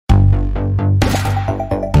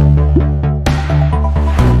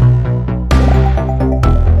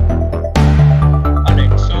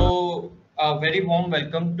very warm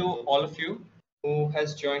welcome to all of you who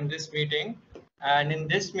has joined this meeting. And in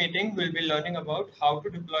this meeting, we'll be learning about how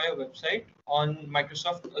to deploy a website on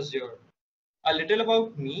Microsoft Azure. A little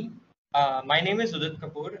about me. My name is Udit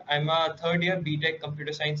Kapoor. I'm a third year BTech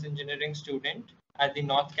Computer Science Engineering student at the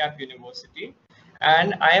North Cap University.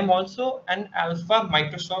 And I am also an Alpha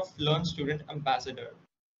Microsoft Learn Student Ambassador.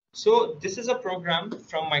 So this is a program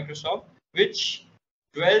from Microsoft which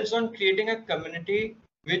dwells on creating a community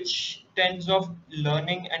which tends of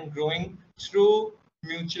learning and growing through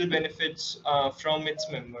mutual benefits from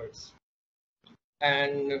its members.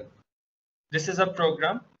 And this is a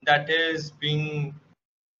program that is being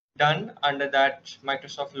done under that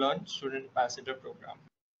Microsoft Learn Student Ambassador program.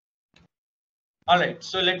 All right,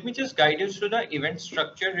 so let me just guide you through the event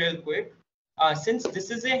structure real quick. Since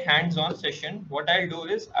this is a hands-on session, what I'll do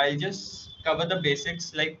is I'll just cover the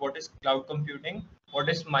basics like what is cloud computing, what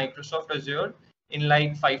is Microsoft Azure in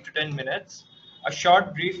like 5 to 10 minutes, a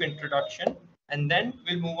short brief introduction, and then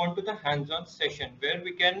we'll move on to the hands-on session where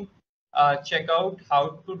we can check out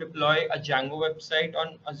how to deploy a Django website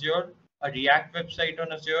on Azure, a React website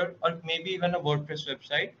on Azure, or maybe even a WordPress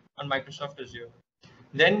website on Microsoft Azure.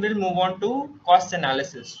 Then we'll move on to cost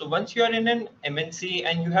analysis. So once you are in an MNC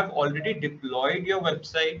and you have already deployed your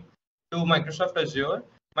website to Microsoft Azure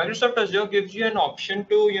gives you an option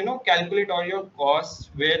to calculate all your costs,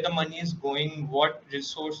 where the money is going, what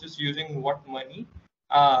resources using what money,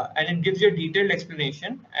 and it gives you a detailed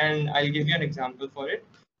explanation. And I'll give you an example for it.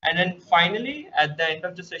 And then finally, at the end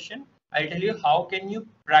of the session, I'll tell you how can you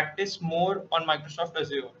practice more on Microsoft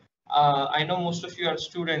Azure. I know most of you are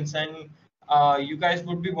students and you guys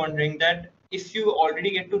would be wondering that if you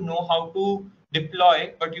already get to know how to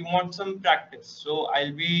deploy, but you want some practice. So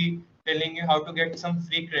I'll be telling you how to get some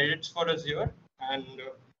free credits for Azure and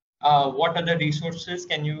what other resources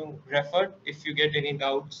can you refer if you get any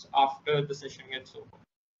doubts after the session gets over.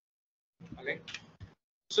 All right.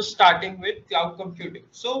 So starting with cloud computing.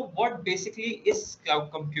 So what basically is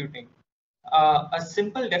cloud computing? A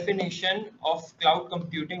simple definition of cloud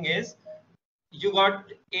computing is you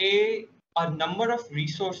got a number of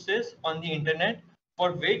resources on the internet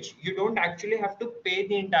for which you don't actually have to pay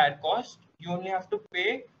the entire cost. You only have to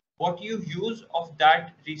pay what you use of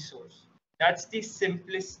that resource. That's the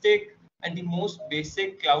simplistic and the most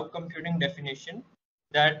basic cloud computing definition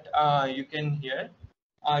that you can hear.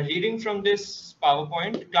 Reading from this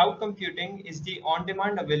PowerPoint, cloud computing is the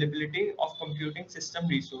on-demand availability of computing system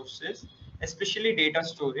resources, especially data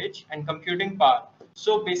storage and computing power.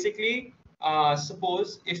 So basically,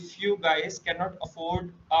 suppose if you guys cannot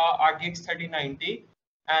afford RTX 3090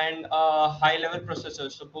 and a high-level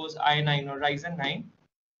processor, suppose i9 or Ryzen 9,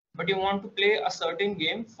 but you want to play a certain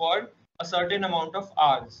game for a certain amount of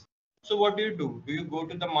hours. So what do? Do you go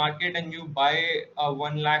to the market and you buy a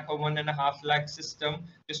 1 lakh or 1.5 lakh system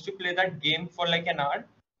just to play that game for like an hour?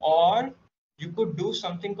 Or you could do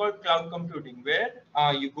something called cloud computing where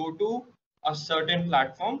you go to a certain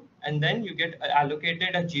platform and then you get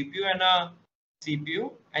allocated a GPU and a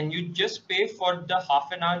CPU and you just pay for the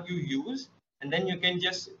half an hour you use, and then you can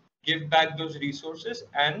just give back those resources.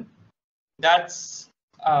 And that's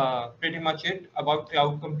pretty much it about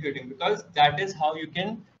cloud computing, because that is how you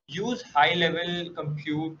can use high level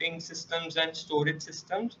computing systems and storage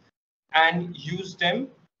systems and use them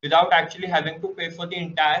without actually having to pay for the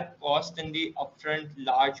entire cost and the upfront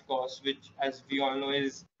large cost, which as we all know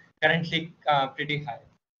is currently pretty high.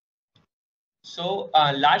 So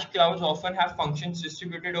large clouds often have functions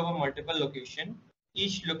distributed over multiple locations,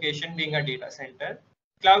 each location being a data center.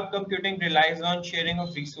 Cloud computing relies on sharing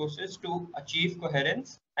of resources to achieve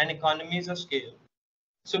coherence and economies of scale.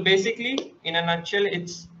 So basically, in a nutshell,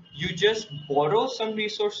 it's you just borrow some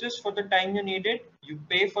resources for the time you need it, you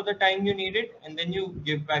pay for the time you need it, and then you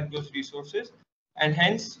give back those resources. And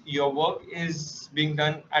hence, your work is being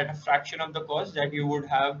done at a fraction of the cost that you would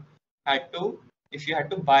have had to if you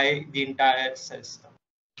had to buy the entire system.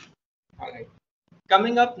 All right.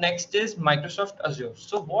 Coming up next is Microsoft Azure.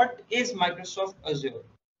 So what is Microsoft Azure?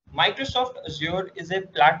 Microsoft Azure is a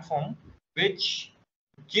platform which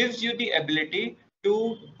gives you the ability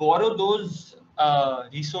to borrow those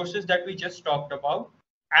resources that we just talked about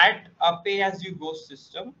at a pay-as-you-go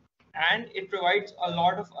system, and it provides a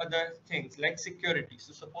lot of other things like security.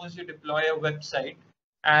 So suppose you deploy a website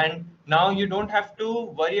and now you don't have to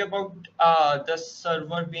worry about the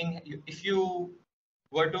server being, if you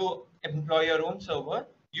were to employ your own server,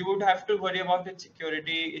 you would have to worry about its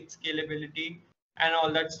security, its scalability, and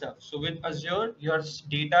all that stuff. So with Azure, your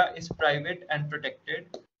data is private and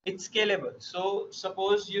protected. It's scalable. So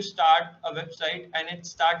suppose you start a website and it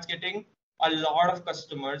starts getting a lot of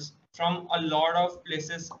customers from a lot of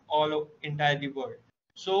places entire the world.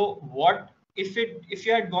 So what if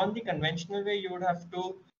you had gone the conventional way, you would have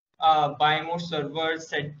to buy more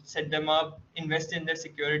servers, set them up, invest in their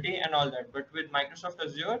security and all that. But with Microsoft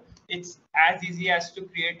Azure, it's as easy as to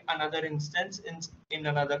create another instance in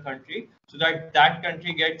another country, so that that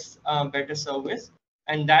country gets better service,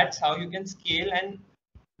 and that's how you can scale and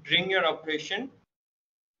bring your operation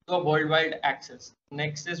to a worldwide access.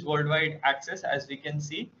 Next is worldwide access, as we can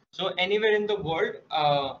see. So anywhere in the world,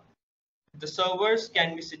 the servers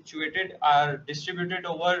can be situated, are distributed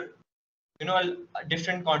over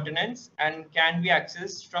different continents, and can be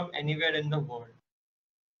accessed from anywhere in the world.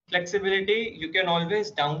 Flexibility, you can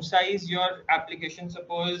always downsize your application.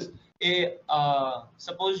 Suppose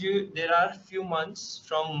you there are few months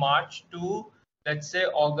from March to, let's say,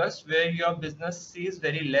 August, where your business sees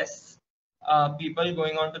very less people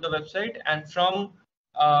going onto the website, and from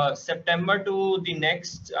September to the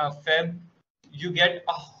next Feb, you get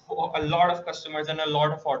a lot of customers and a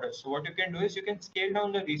lot of orders. So what you can do is you can scale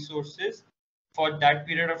down the resources for that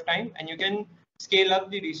period of time, and you can scale up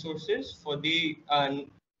the resources for the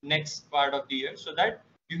next part of the year, so that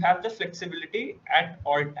you have the flexibility at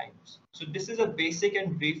all times. So this is a basic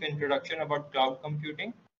and brief introduction about cloud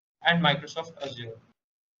computing and Microsoft Azure.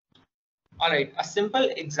 All right, a simple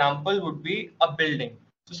example would be a building.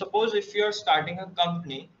 So suppose if you're starting a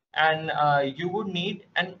company, and you would need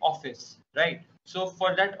an office, right? So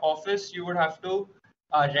for that office, you would have to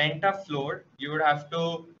rent a floor, you would have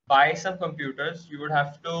to buy some computers, you would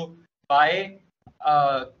have to buy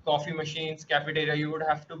coffee machines, cafeteria, you would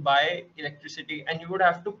have to buy electricity, and you would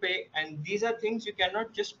have to pay. And these are things you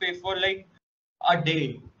cannot just pay for like a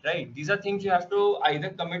day, right? These are things you have to either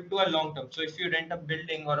commit to a long term. So if you rent a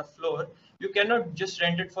building or a floor, you cannot just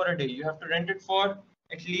rent it for a day. You have to rent it for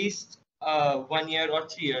at least 1 year or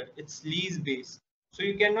 3 years. It's lease based. So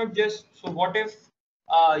you cannot just. So what if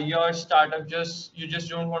your startup you just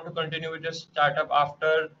don't want to continue with your startup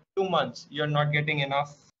after 2 months? You're not getting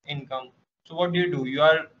enough income. So what do? You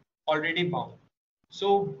are already bound.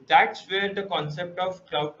 So that's where the concept of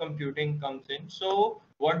cloud computing comes in. So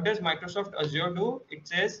what does Microsoft Azure do? It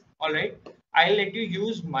says, all right, I'll let you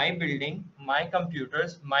use my building, my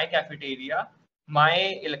computers, my cafeteria,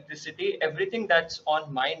 my electricity, everything that's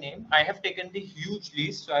on my name. I have taken the huge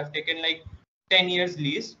lease. So I've taken like 10 years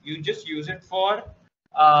lease. You just use it for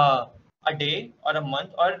uh, a day or a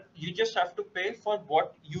month, or you just have to pay for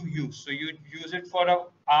what you use. So you use it for an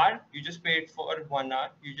hour, you just pay it for 1 hour.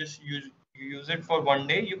 You use it for one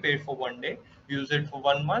day, you pay for one day. Use it for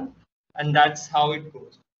 1 month, and that's how it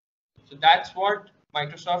goes. So that's what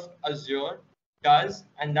Microsoft Azure does,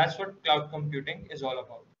 and that's what cloud computing is all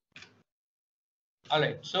about. All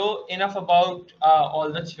right, so enough about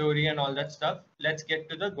all the theory and all that stuff. Let's get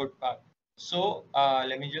to the good part. So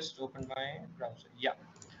let me just open my browser. Yeah.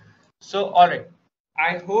 So all right,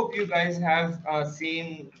 I hope you guys have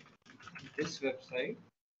seen this website.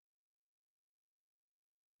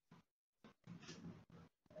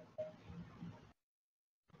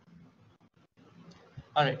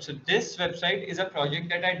 All right, so this website is a project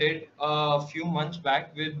that I did a few months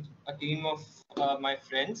back with a team of my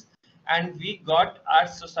friends, and we got our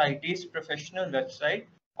society's professional website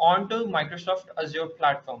onto Microsoft Azure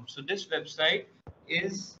platform. So this website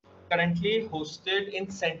is currently hosted in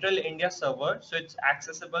Central India server, so it's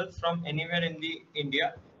accessible from anywhere in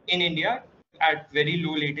India at very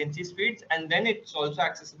low latency speeds, and then it's also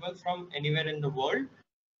accessible from anywhere in the world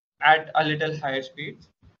at a little higher speeds.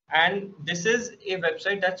 And this is a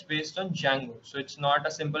website that's based on Django. So it's not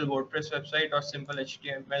a simple WordPress website or simple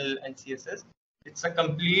HTML and CSS. It's a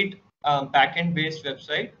complete backend based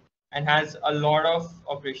website and has a lot of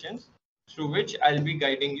operations, through which I'll be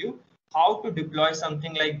guiding you how to deploy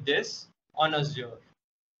something like this on Azure.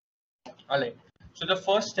 All right. So the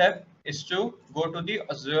first step is to go to the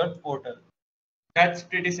Azure portal. That's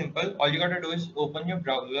pretty simple. All you got to do is open your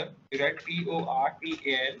browser, you write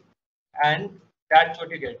PORTAL, and that's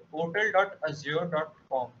what you get,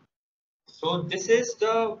 portal.azure.com. So this is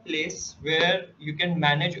the place where you can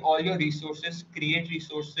manage all your resources, create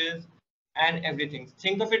resources, and everything.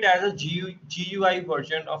 Think of it as a GUI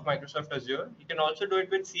version of Microsoft Azure. You can also do it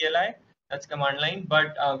with CLI, that's command line,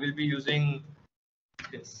 but we'll be using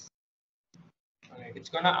this. All right, it's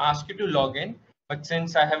gonna ask you to log in, but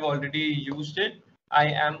since I have already used it, I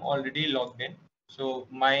am already logged in. So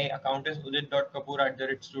my account is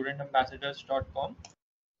udit.kapoor@studentambassadors.com,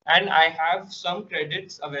 and I have some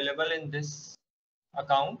credits available in this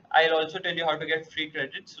account. I'll also tell you how to get free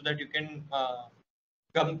credits so that you can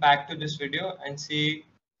come back to this video and see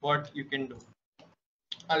what you can do.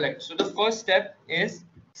 All right, so the first step is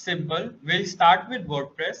simple. We'll start with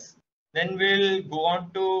WordPress, then we'll go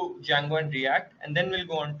on to Django and React, and then we'll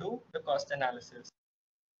go on to the cost analysis.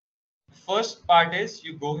 The first part is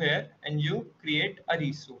you go here and you create a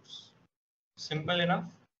resource. Simple enough.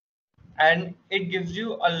 And it gives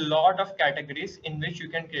you a lot of categories in which you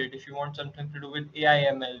can create. If you want something to do with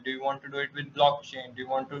AI ML, do you want to do it with blockchain? Do you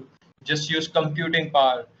want to just use computing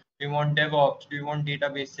power? Do you want DevOps? Do you want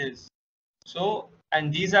databases? So,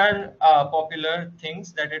 and these are popular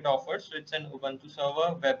things that it offers. So it's an Ubuntu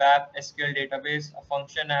server, web app, SQL database, a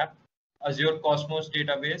function app, Azure Cosmos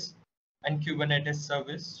database, and Kubernetes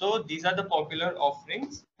service. So these are the popular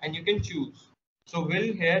offerings, and you can choose. So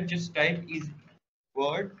we'll here just type is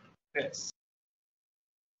WordPress.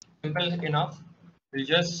 Simple enough. We'll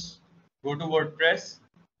just go to WordPress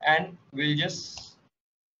and we'll just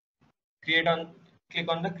create on click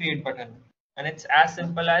on the create button, and it's as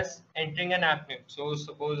simple as entering an app name. So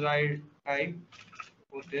suppose I type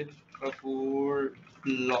Udit Kapoor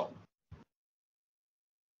blog.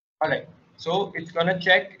 All right. So it's gonna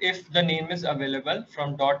check if the name is available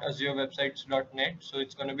from .azurewebsites.net. So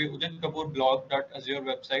it's gonna be Udit Kapoor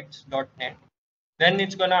blog.azurewebsites.net. Then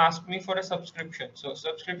it's gonna ask me for a subscription. So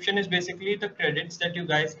subscription is basically the credits that you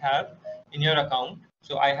guys have in your account.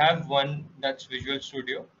 So I have one, that's Visual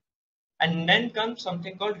Studio. And then comes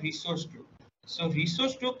something called resource group. So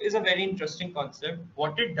resource group is a very interesting concept.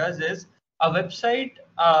 What it does is a website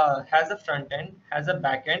has a front end, has a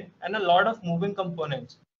back end, and a lot of moving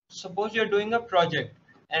components. Suppose you're doing a project,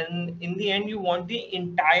 and in the end you want the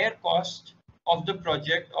entire cost of the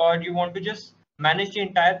project, or you want to just manage the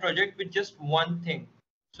entire project with just one thing.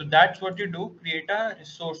 So that's what you do, create a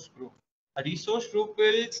resource group. A resource group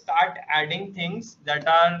will start adding things that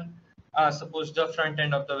are suppose the front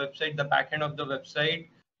end of the website, the back end of the website,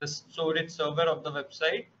 the storage server of the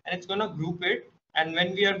website, and it's going to group it. And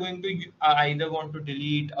when we are going to either want to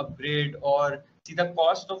delete, upgrade, or see the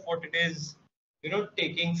cost of what it is,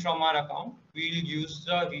 taking from our account, we'll use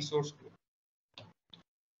the resource group.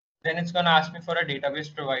 Then it's going to ask me for a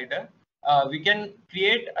database provider. We can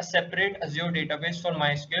create a separate Azure database for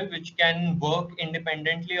MySQL, which can work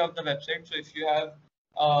independently of the website. So if you have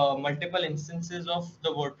multiple instances of the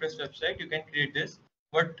WordPress website, you can create this.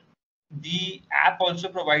 But the app also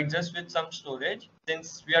provides us with some storage.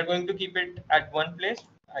 Since we are going to keep it at one place,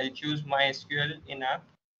 I'll choose MySQL in app.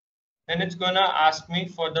 Then it's going to ask me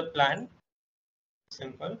for the plan.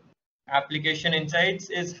 Simple. Application insights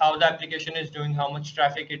is how the application is doing, how much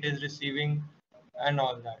traffic it is receiving, and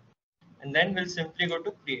all that. And then we'll simply go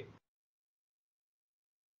to create.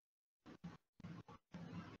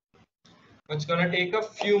 It's going to take a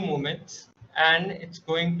few moments, and it's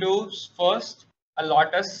going to first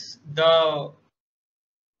allot us the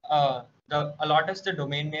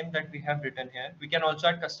domain name that we have written here. We can also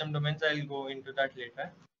add custom domains. I'll go into that later.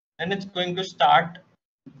 And it's going to start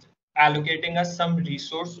allocating us some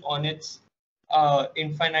resource on its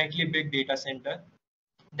infinitely big data center.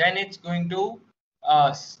 Then it's going to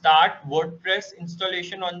start WordPress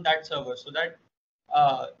installation on that server, so that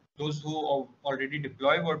those who already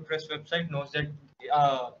deploy WordPress website knows that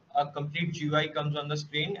a complete GUI comes on the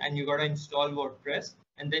screen, and you got to install WordPress,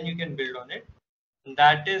 and then you can build on it. And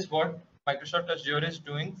that is what Microsoft Azure is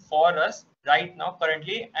doing for us right now,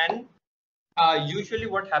 currently. And usually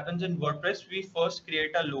what happens in WordPress, we first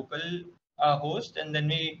create a local host, and then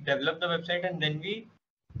we develop the website, and then we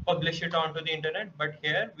publish it onto the internet. But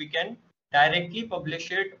here we can directly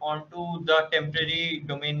publish it onto the temporary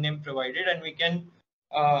domain name provided, and we can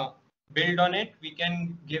build on it. We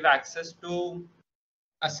can give access to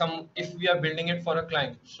if we are building it for a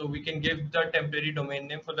client, so we can give the temporary domain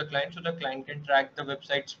name for the client, so the client can track the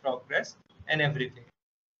website's progress and everything.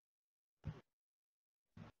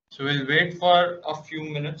 So we'll wait for a few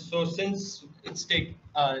minutes. So since it's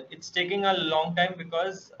taking a long time,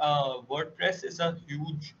 because WordPress is a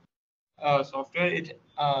huge software,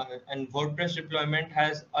 and WordPress deployment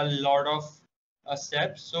has a lot of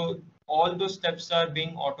steps. So all those steps are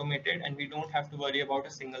being automated, and we don't have to worry about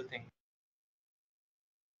a single thing.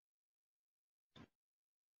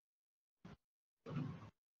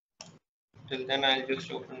 Till then, I'll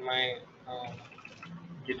just open my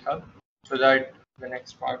GitHub, so that the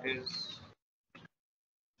next part is.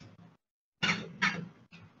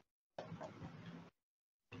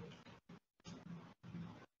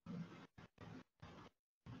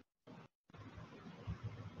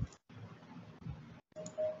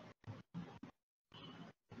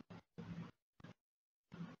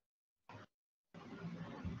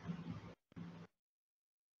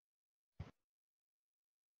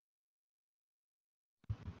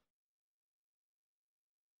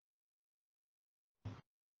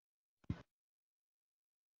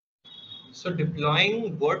 So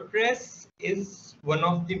deploying WordPress is one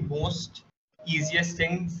of the most easiest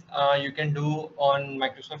things you can do on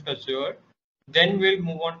Microsoft Azure. Then we'll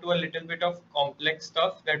move on to a little bit of complex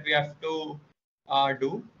stuff that we have to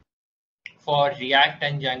do for React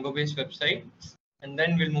and Django based websites. And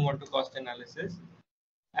then we'll move on to cost analysis.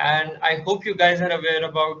 And I hope you guys are aware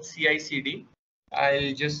about CI/CD.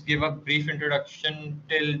 I'll just give a brief introduction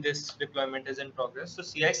till this deployment is in progress. So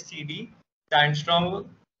CI/CD stands for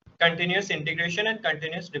continuous integration and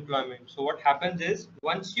continuous deployment. So what happens is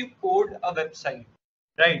once you code a website,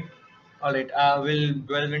 right? All right, we'll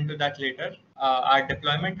delve into that later. Our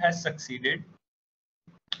deployment has succeeded,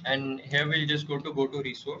 and here we'll just go to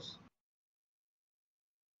resource,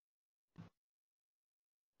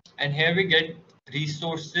 and here we get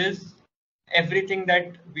resources, everything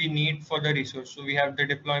that we need for the resource. So we have the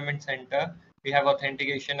deployment center, we have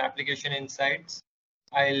authentication, application insights.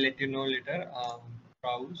 I'll let you know later.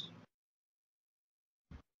 Browse.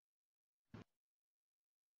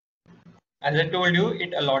 As I told you,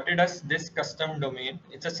 it allotted us this custom domain.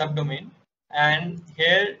 It's a subdomain. And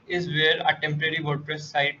here is where a temporary WordPress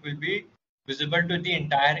site will be visible to the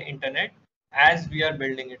entire internet as we are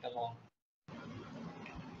building it along.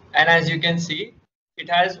 And as you can see, it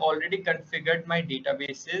has already configured my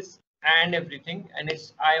databases and everything. And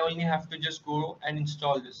I only have to just go and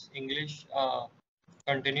install this. English,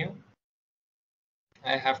 continue.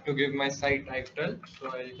 I have to give my site title. So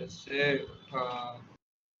I'll just say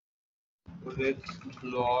Udit's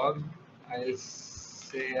blog. I'll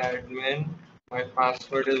say admin. My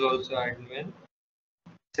password is also admin.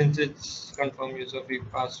 Since it's confirm use of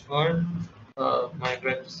e-password, my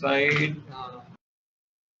website.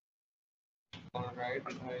 All right,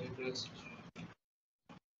 I'll just.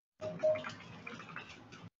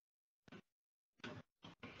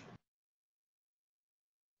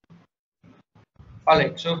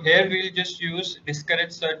 Alright, so here we'll just use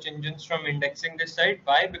discourage search engines from indexing this site.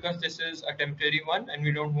 Why? Because this is a temporary one and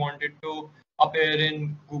we don't want it to appear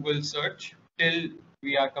in Google search till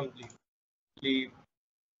we are completely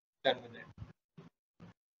done with it.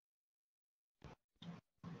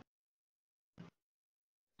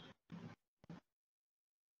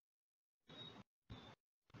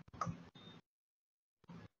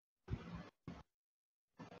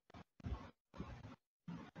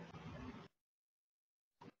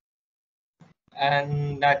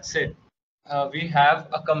 And that's it. We have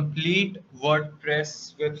a complete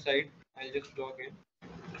WordPress website. I'll just log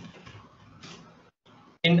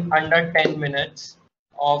in under 10 minutes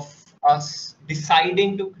of us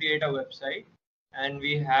deciding to create a website, and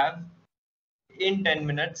we have in 10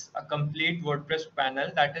 minutes a complete WordPress panel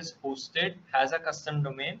that is hosted, has a custom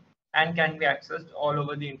domain, and can be accessed all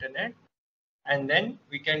over the internet. And then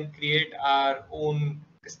we can create our own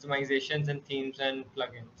customizations and themes and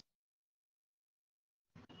plugins.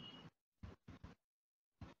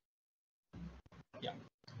 Yeah.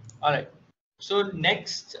 All right. So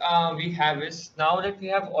next we have is, now that we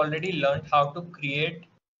have already learned how to create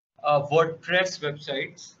WordPress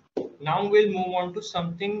websites, now we'll move on to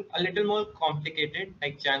something a little more complicated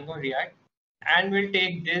like Django React, and we'll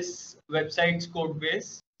take this website's code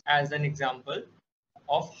base as an example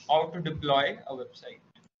of how to deploy a website.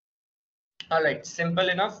 All right, simple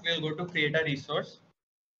enough. We'll go to create a resource.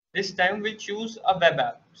 This time we'll choose a web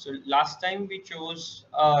app. So last time we chose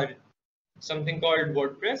something called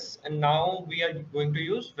WordPress, and now we are going to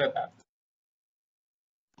use web app.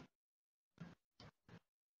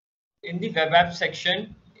 In the web app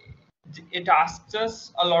section, it asks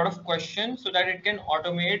us a lot of questions so that it can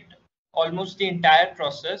automate almost the entire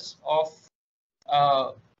process of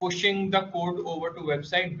pushing the code over to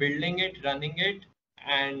website, building it, running it,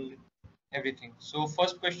 and everything. So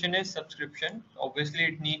first question is subscription. Obviously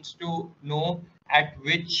it needs to know at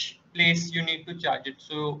which place you need to charge it.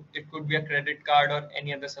 So it could be a credit card or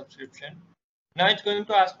any other subscription. Now it's going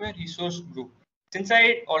to ask me resource group. Since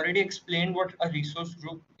I already explained what a resource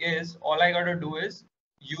group is, all I got to do is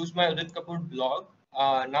use my Udit Kapoor blog.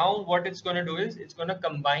 Now what it's going to do is it's going to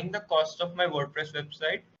combine the cost of my WordPress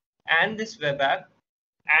website and this web app.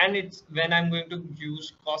 And it's when I'm going to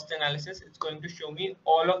use cost analysis, it's going to show me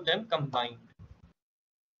all of them combined.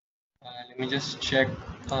 Let me just check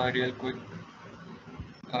real quick.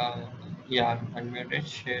 Yeah, unmuted,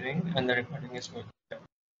 sharing, and the recording is going.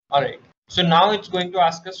 All right. So now it's going to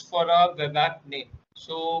ask us for a web app name.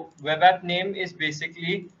 So web app name is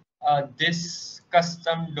basically this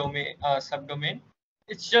custom domain subdomain.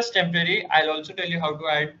 It's just temporary. I'll also tell you how to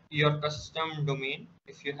add your custom domain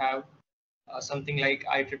if you have something like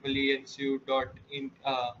IEEE or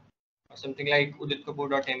something like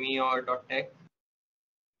uditkapoor.me or .tech.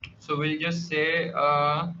 So we'll just say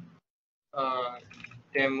uh,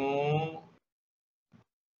 demo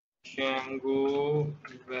Django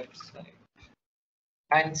website.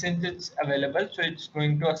 And since it's available, so it's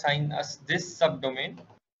going to assign us this subdomain.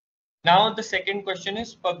 Now the second question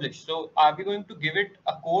is publish. So are we going to give it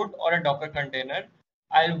a code or a Docker container?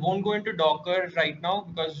 I won't go into Docker right now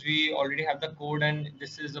because we already have the code and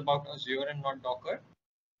this is about Azure and not Docker.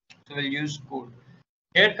 So we'll use code.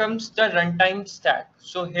 Here comes the runtime stack.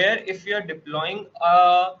 So here, if you are deploying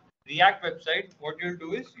a React website, what you'll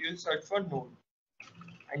do is you'll search for Node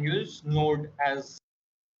and use Node as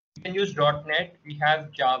we can use .NET. We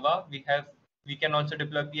have Java. We can also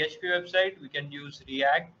deploy PHP website. We can use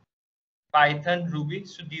React, Python, Ruby.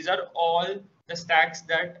 So these are all the stacks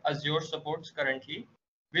that Azure supports currently.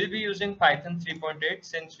 We'll be using Python 3.8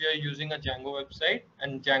 since we are using a Django website,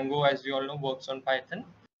 and Django, as we all know, works on Python.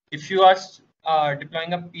 If you are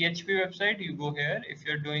deploying a PHP website, you go here. If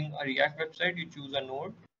you're doing a React website, you choose a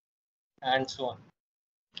node and so on.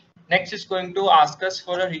 Next is going to ask us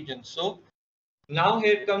for a region. So now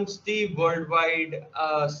here comes the worldwide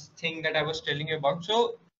thing that I was telling you about.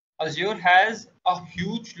 So Azure has a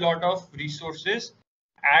huge lot of resources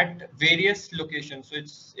at various locations. So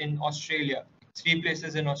it's in Australia, 3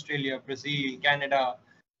 places in Australia, Brazil, Canada,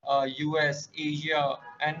 US, Asia,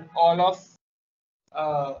 and all of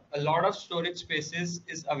a lot of storage spaces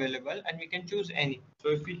is available and we can choose any. So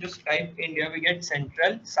if we just type India, we get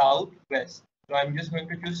central, south, west. So I'm just going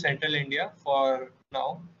to choose central India for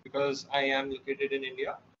now because I am located in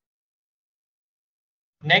India.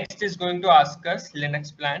 Next is going to ask us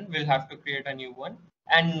Linux plan. We'll have to create a new one.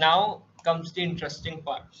 And now comes the interesting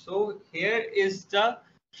part. So here is the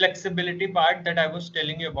flexibility part that I was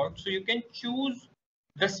telling you about. So you can choose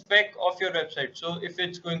the spec of your website. So if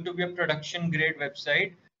it's going to be a production grade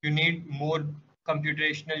website, you need more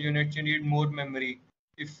computational units, you need more memory.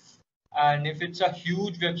 If it's a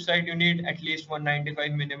huge website, you need at least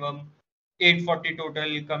 195 minimum, 840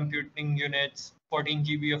 total computing units, 14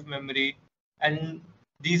 GB of memory, and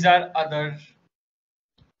these are other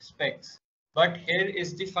specs. But here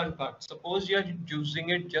is the fun part. Suppose you are using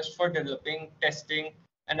it just for developing, testing,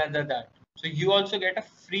 and other that. So you also get a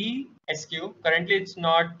free SKU. Currently, it's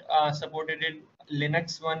not supported in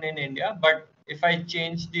Linux one in India, but if I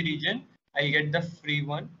change the region, I get the free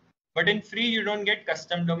one. But in free, you don't get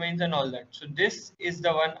custom domains and all that. So this is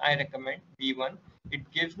the one I recommend, V1. It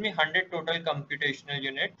gives me 100 total computational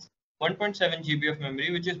units, 1.7 GB of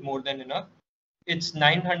memory, which is more than enough. It's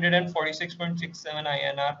 946.67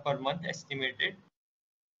 INR per month estimated.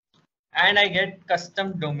 And I get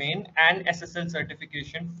custom domain and SSL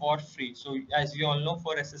certification for free. So as you all know,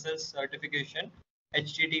 for SSL certification,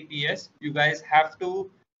 HTTPS, you guys have to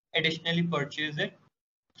additionally purchase it,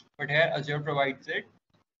 but here Azure provides it.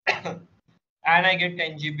 And I get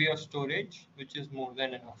 10 GB of storage, which is more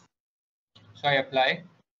than enough. So I apply,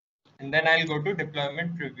 and then I'll go to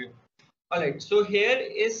deployment preview. All right, so here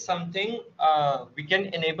is something we can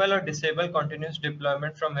enable or disable continuous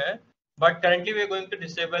deployment from here, but currently we're going to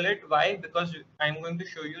disable it. Why? Because I'm going to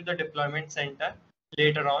show you the deployment center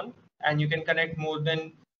later on, and you can connect more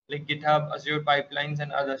than like GitHub, Azure pipelines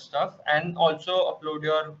and other stuff, and also upload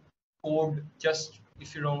your code just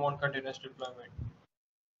if you don't want continuous deployment.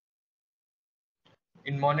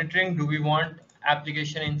 In monitoring, do we want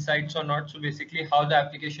application insights or not? So basically how the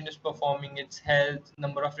application is performing, its health,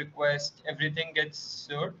 number of requests, everything gets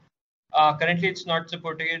stored. Currently it's not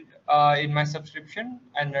supported in my subscription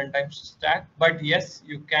and runtime stack, but yes,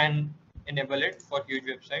 you can enable it for huge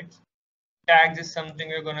websites. Tags is something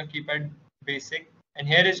we're going to keep at basic, and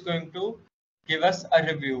here is going to give us a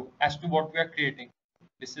review as to what we are creating.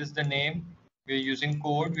 This is the name. We're using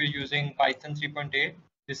code, we're using Python 3.8.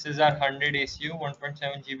 This is our 100 ACU,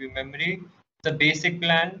 1.7 GB memory, the basic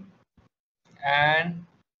plan, and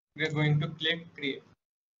we're going to click create.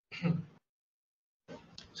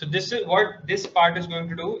 So this is what this part is going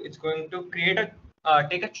to do. It's going to create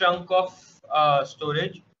take a chunk of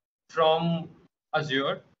storage from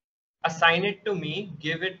Azure, assign it to me,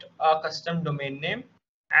 give it a custom domain name,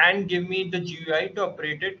 and give me the GUI to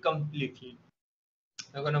operate it completely.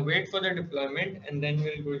 We're going to wait for the deployment, and then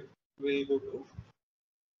we'll go to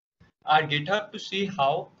our GitHub to see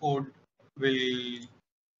how code will.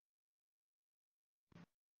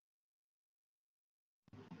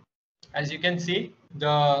 As you can see,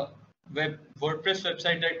 the WordPress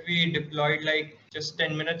website that we deployed like just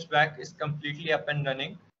 10 minutes back is completely up and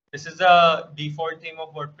running. This is a default theme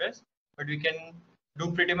of WordPress, but we can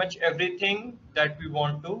do pretty much everything that we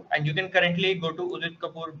want to. And you can currently go to Udit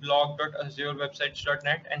Kapoor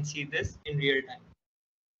blog.azurewebsites.net and see this in real time.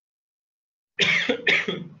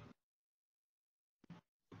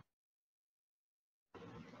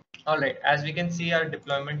 All right, as we can see, our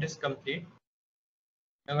deployment is complete.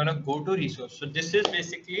 I'm gonna go to resource. So this is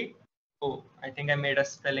basically, oh, I think I made a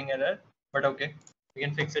spelling error, but okay, we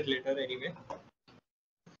can fix it later anyway.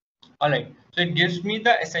 All right, so it gives me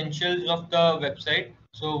the essentials of the website.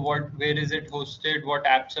 So where is it hosted? What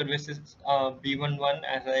app services B11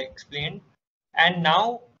 as I explained. And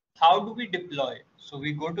now, how do we deploy? So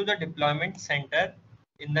we go to the deployment center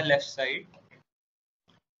in the left side.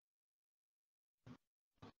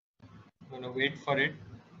 I'm gonna wait for it.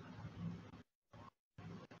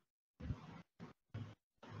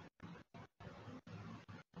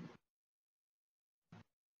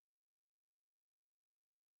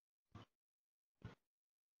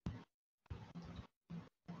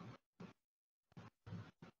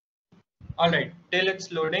 All right, till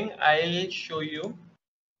it's loading, I'll show you.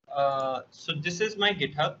 So this is my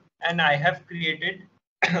GitHub, and I have created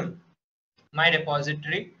my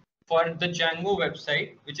repository for the Django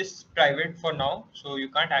website, which is private for now, so you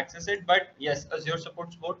can't access it. But yes, Azure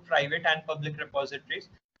supports both private and public repositories.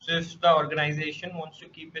 So if the organization wants to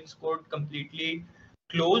keep its code completely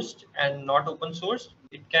closed and not open source,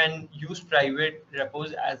 it can use private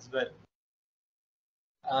repos as well.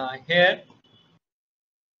 Here,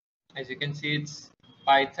 as you can see, it's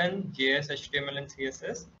Python, JS, HTML, and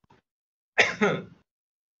CSS.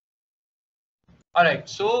 All right,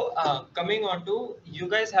 so coming on to, you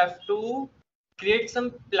guys have to create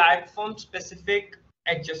some platform specific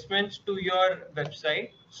adjustments to your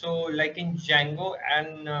website. So like in Django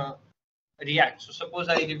and React. So suppose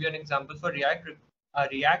I give you an example for React.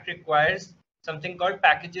 React requires something called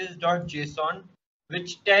packages.json,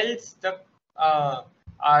 which tells the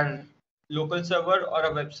our local server or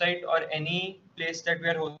a website or any place that we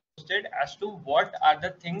are hosted as to what are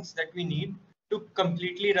the things that we need to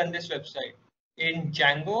completely run this website. In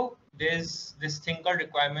Django, there's this thing called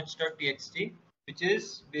requirements.txt, which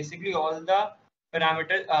is basically all the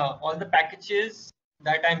parameters, all the packages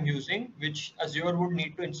that I'm using, which Azure would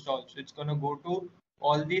need to install. So it's going to go to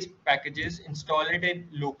all these packages, install it in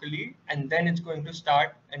locally, and then it's going to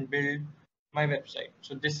start and build my website.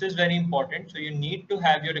 So this is very important. So you need to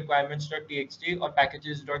have your requirements.txt or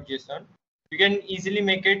packages.json. You can easily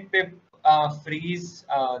make it pip freeze,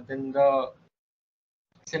 then the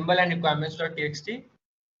symbol and requirements.txt.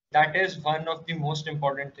 That is one of the most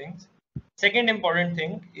important things. Second important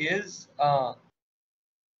thing is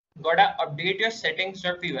gotta update your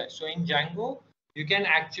settings.py. So in Django, you can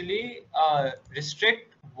actually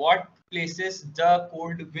restrict what places the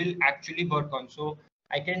code will actually work on. So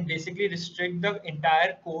I can basically restrict the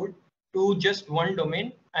entire code to just one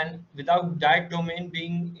domain, and without that domain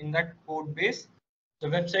being in that code base, the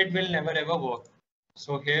website will never ever work.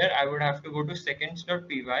 So here I would have to go to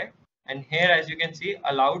seconds.py, and here, as you can see,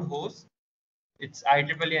 allowed host, it's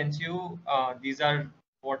IEEE NCU. These are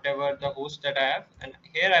whatever the host that I have, and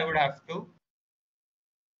here I would have to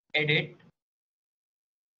edit,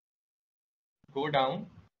 go down,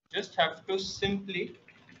 just have to simply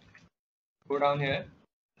go down here.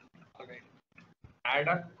 All right, add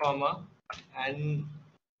a comma and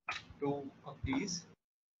two of these.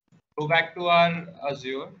 Go back to our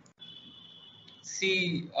Azure.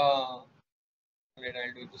 See, wait,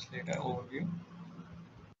 I'll do this later. Overview.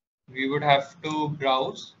 We would have to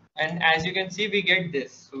browse, and as you can see, we get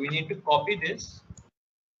this. So we need to copy this,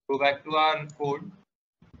 go back to our code,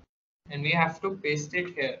 and we have to paste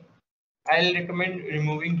it here. I'll recommend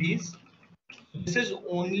removing these. This is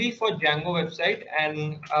only for Django website,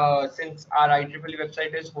 and since our IEEE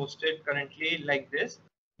website is hosted currently like this,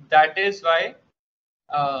 that is why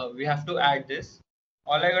we have to add this.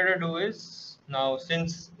 All I gotta do is now,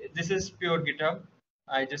 since this is pure GitHub,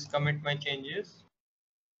 I just commit my changes,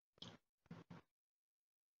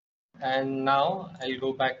 and now I'll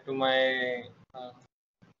go back to my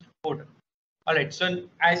code. All right, so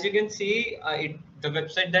as you can see, the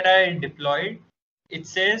website that I deployed, it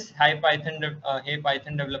says, hey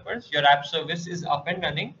Python developers, your app service is up and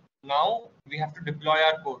running. Now we have to deploy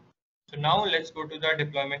our code. So now let's go to the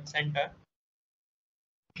deployment center.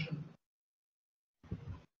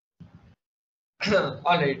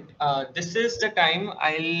 All right, this is the time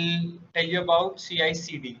I'll tell you about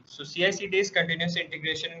CI/CD. So CI/CD is continuous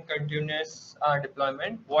integration and continuous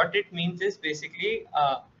deployment. What it means is basically,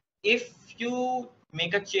 if you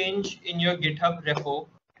make a change in your GitHub repo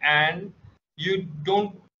and you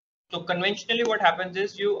don't, so conventionally what happens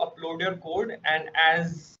is you upload your code, and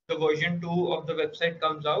as the version 2 of the website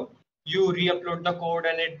comes out, you re-upload the code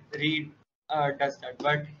and it does that.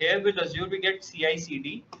 But here with Azure, we get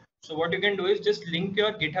CI/CD. So what you can do is just link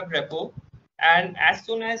your GitHub repo, and as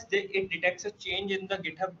soon as it detects a change in the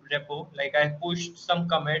GitHub repo, like I pushed some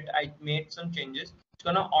commit, I made some changes, It's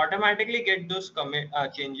gonna automatically get those commit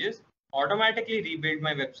changes, automatically rebuild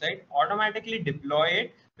my website, automatically deploy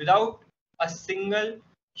it without a single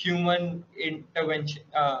human intervention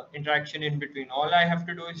interaction in between. All I have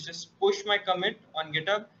to do is just push my commit on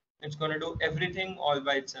GitHub. It's gonna do everything all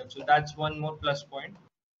by itself. So that's one more plus point.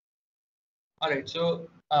 All right, so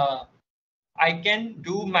I can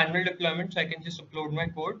do manual deployment, so I can just upload my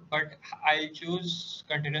code, but I'll choose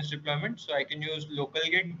continuous deployment. So I can use local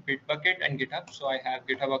Git, Bitbucket, and GitHub. So I have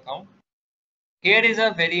GitHub account. Here is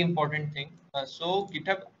a very important thing. So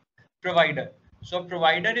GitHub provider. So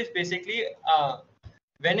provider is basically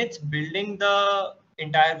when it's building the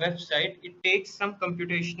entire website, it takes some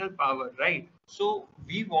computational power, right? So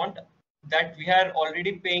we want that we are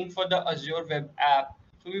already paying for the Azure web app.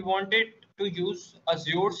 So we want it to use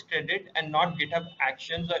Azure's credit and not GitHub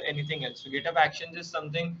Actions or anything else. So GitHub Actions is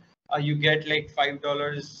something you get like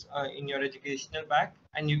 $5 in your educational pack,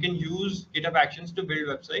 and you can use GitHub Actions to build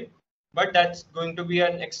website. But that's going to be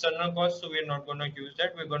an external cost, so we're not going to use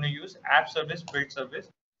that. We're going to use app service, build service,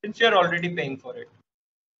 since you're already paying for it.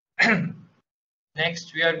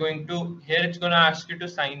 Next, we are going to, here it's going to ask you to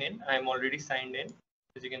sign in. I'm already signed in,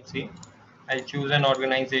 as you can see. I'll choose an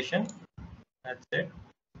organization. That's it.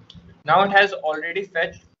 Now it has already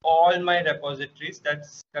fetched all my repositories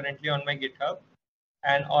that's currently on my GitHub.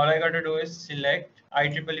 And all I got to do is select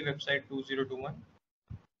IEEE website 2021.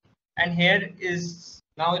 And here is,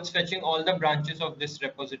 now it's fetching all the branches of this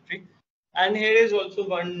repository. And here is also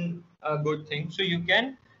one good thing. So you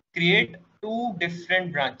can create two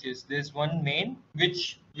different branches. There's one main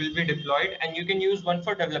which will be deployed, and you can use one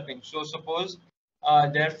for developing. So suppose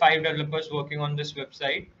there are 5 developers working on this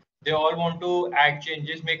website. They all want to add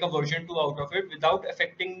changes, make a version 2 out of it without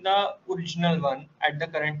affecting the original one at the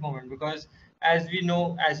current moment. Because as we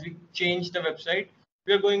know, as we change the website,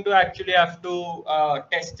 we are going to actually have to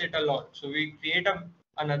test it a lot. So we create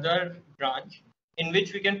another branch in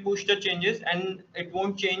which we can push the changes, and it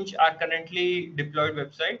won't change our currently deployed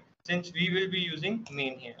website since we will be using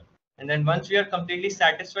main here. And then once we are completely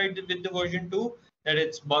satisfied with the version 2, that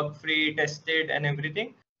it's bug free, tested, and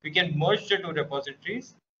everything, we can merge the two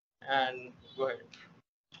repositories and go ahead.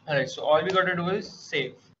 All right, so all we got to do is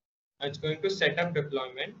save. It's going to set up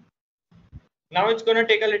deployment. Now it's going to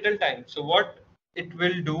take a little time. So what it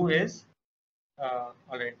will do is, all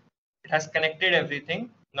right, it has connected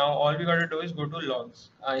everything. Now all we got to do is go to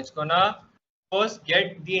logs. It's gonna first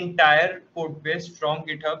get the entire code base from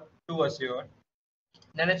GitHub to Azure.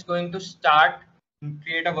 Then it's going to start,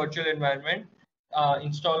 create a virtual environment,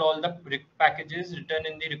 install all the packages written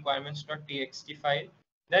in the requirements.txt file.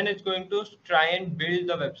 Then it's going to try and build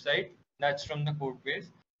the website that's from the code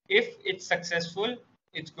base. If it's successful,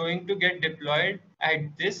 it's going to get deployed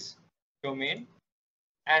at this domain,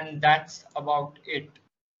 and that's about it.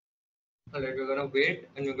 All right, we're gonna wait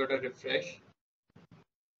and we're gonna refresh.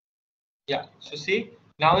 Yeah, so see,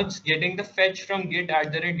 now it's getting the fetch from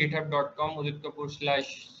git@github.com Udit Kapoor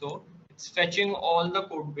 / so it's fetching all the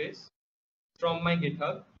code base from my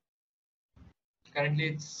GitHub. Currently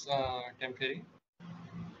it's temporary.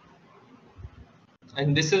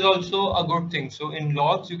 And this is also a good thing. So in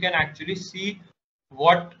logs, you can actually see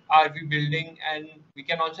what are we building, and we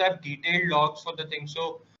can also have detailed logs for the thing.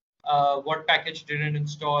 So what package didn't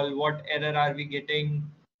install, what error are we getting.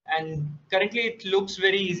 And currently it looks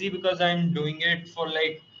very easy because I'm doing it for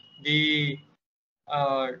like the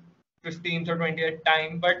 15th or 20th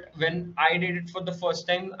time. But when I did it for the first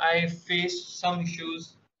time, I faced some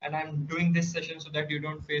issues, and I'm doing this session so that you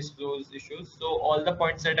don't face those issues. So all the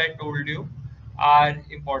points that I told you are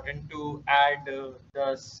important to add the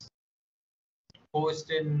post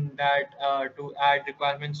in that, to add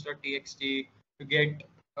requirements.txt to get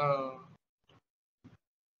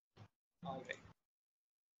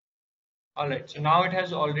all right, so now it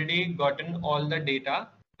has already gotten all the data,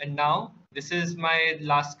 and now this is my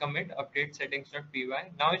last commit, update settings.py.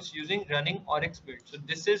 Now it's using running oryx build. So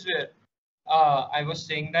this is where I was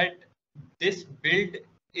saying that this build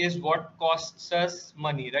is what costs us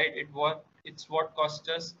money, right? It's what costs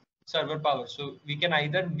us server power. So we can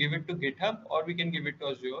either give it to GitHub or we can give it to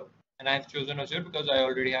Azure, and I've chosen Azure because I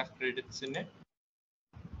already have credits in it.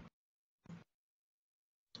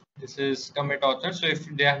 This is commit author. So if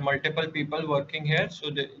there are multiple people working here,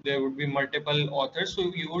 so there would be multiple authors.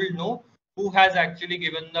 So you will know who has actually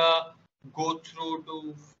given the go through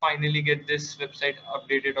to finally get this website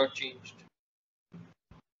updated or changed.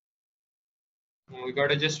 We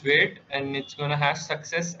gotta just wait, and it's gonna have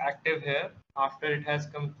success active here after it has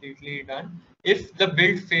completely done. If the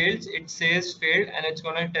build fails, it says failed, and it's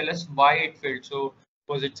gonna tell us why it failed. So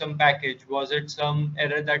was it some package? Was it some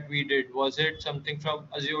error that we did? Was it something from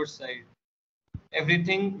Azure side?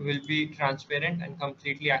 everything will be transparent and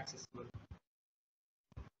completely accessible.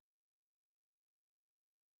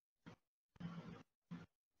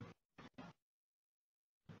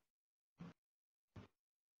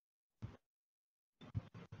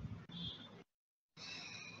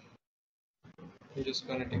 I'm just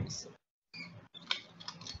gonna take a sip.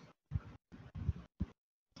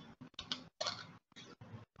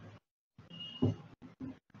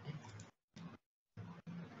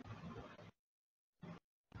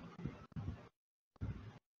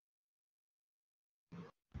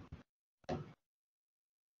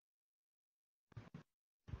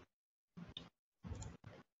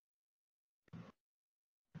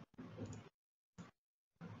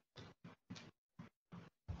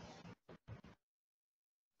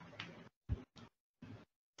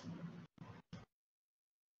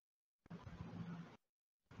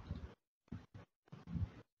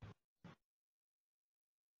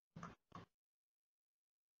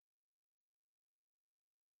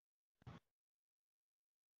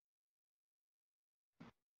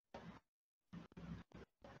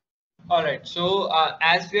 All right, so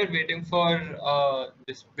as we are waiting for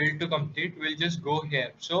this build to complete, we'll just go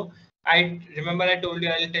here. So I remember I told you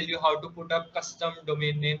I'll tell you how to put up custom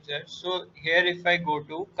domain names here. So here, if I go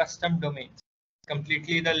to custom domains,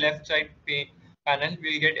 completely the left side panel,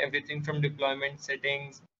 we'll get everything from deployment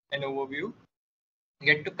settings and overview.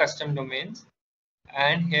 Get to custom domains,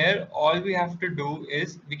 and here all we have to do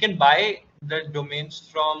is we can buy the domains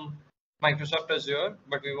from Microsoft Azure,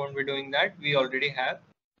 but we won't be doing that. We already have.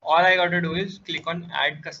 All I got to do is click on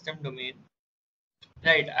add custom domain.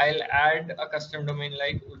 Right, I'll add a custom domain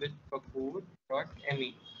like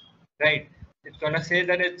uditkapoor.me. Right, it's gonna say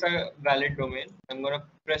that it's a valid domain. I'm gonna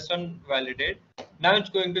press on validate. Now it's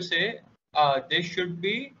going to say this should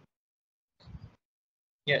be.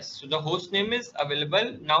 Yes, so the host name is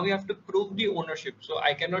available. Now we have to prove the ownership. So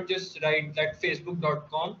I cannot just write that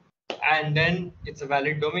facebook.com and then it's a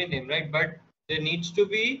valid domain name, right? But there needs to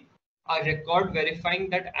be a record verifying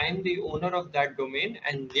that I'm the owner of that domain.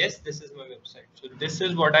 And yes, this is my website. So this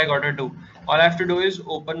is what I got to do. All I have to do is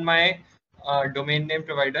open my domain name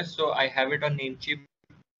provider. So I have it on Namecheap.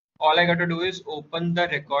 All I got to do is open the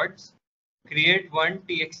records, create one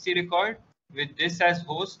txt record with this as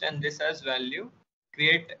host and this as value,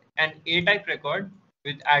 create an A-type record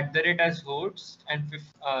with @ as host and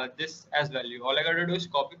this as value. All I got to do is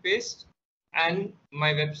copy paste, and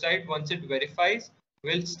my website, once it verifies,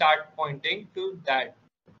 will start pointing to that.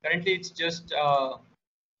 Currently, it's just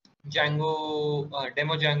Django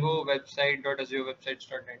demo Django website.azure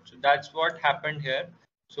websites.net. So that's what happened here.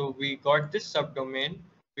 So we got this subdomain,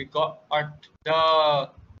 we got the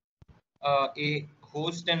a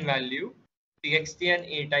host and value, txt and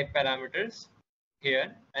a type parameters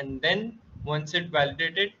here, and then once it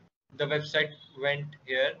validated, the website went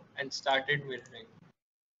here and started mirroring.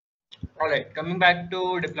 All right, coming back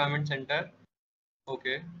to deployment center.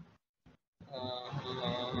 Okay,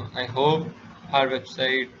 I hope our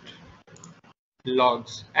website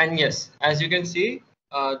logs, and yes, as you can see,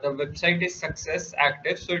 the website is success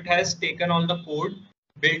active, so it has taken all the code,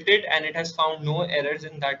 built it, and it has found no errors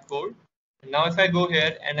in that code. Now if I go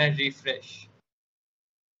here and I refresh,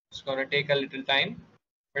 it's going to take a little time,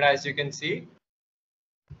 but as you can see,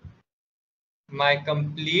 my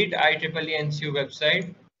complete IEEE NCU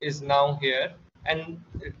website is now here. And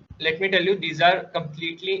let me tell you, these are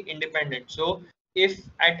completely independent. So if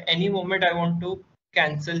at any moment I want to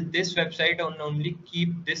cancel this website and only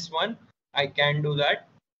keep this one, I can do that.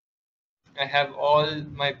 I have all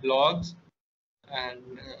my blogs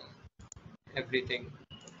and everything.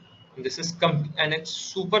 This is and it's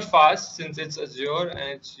super fast since it's Azure and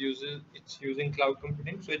it's using cloud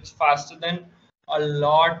computing, so it's faster than a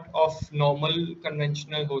lot of normal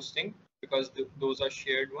conventional hosting because those are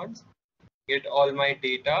shared ones. Get all my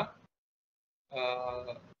data.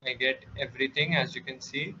 I get everything, as you can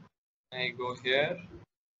see. I go here.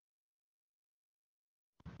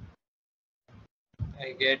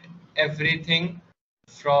 I get everything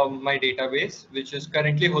from my database, which is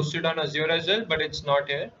currently hosted on Azure as well, but it's not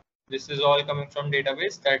here. This is all coming from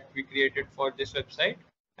database that we created for this website.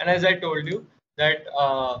 And as I told you that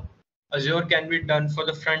Azure can be done for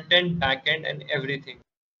the front end, back end, and everything.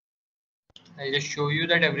 I'll just show you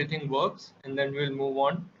that everything works, and then we'll move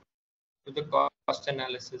on to the cost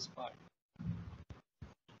analysis part.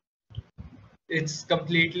 It's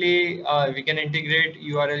completely, we can integrate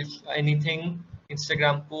URL, anything,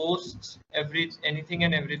 Instagram posts, anything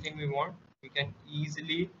and everything we want, we can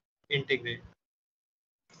easily integrate.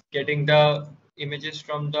 Getting the images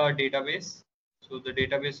from the database. So the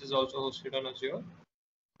database is also hosted on Azure.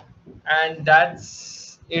 And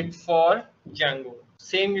that's it for Django.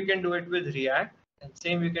 Same you can do it with React, and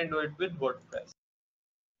same you can do it with WordPress.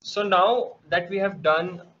 So now that we have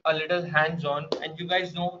done a little hands-on and you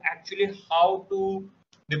guys know actually how to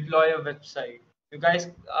deploy a website, you guys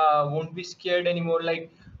won't be scared anymore like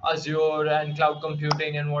Azure and cloud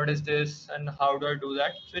computing and what is this and how do I do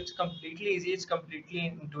that. So it's completely easy, it's completely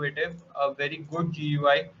intuitive, a very good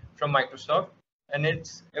GUI from Microsoft, and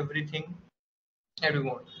it's everything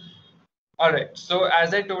everyone. All right, so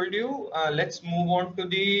as I told you, let's move on to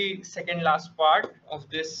the second last part of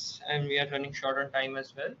this, and we are running short on time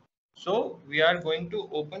as well. So we are going to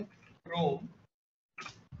open Chrome.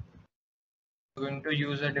 We're going to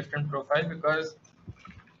use a different profile because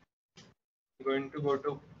we're going to go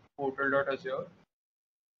to portal.azure.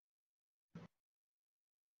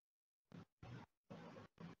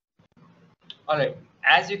 All right,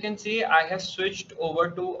 as you can see, I have switched over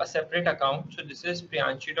to a separate account. So this is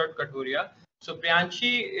Priyanshi.Katuria. So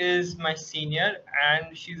Priyanshi is my senior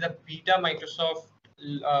and she's a beta Microsoft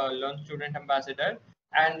Learn Student Ambassador.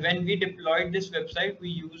 And when we deployed this website, we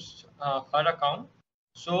used her account.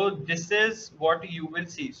 So this is what you will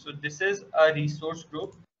see. So this is a resource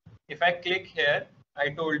group. If I click here, I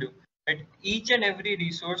told you that each and every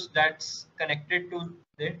resource that's connected to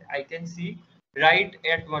it, I can see right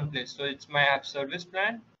at one place. So it's my app service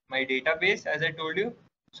plan, my database, as I told you.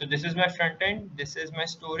 So this is my front end, this is my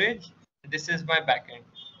storage, this is my back end,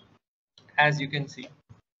 as you can see.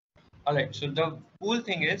 All right, so the cool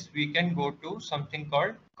thing is we can go to something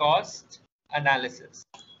called cost analysis.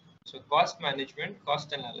 So cost management,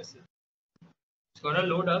 cost analysis. It's gonna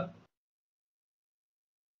load up.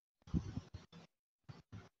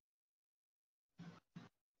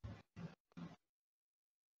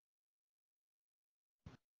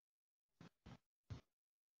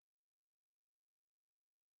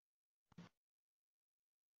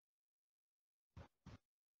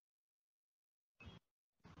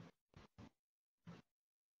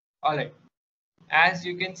 All right, as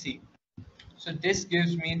you can see, so this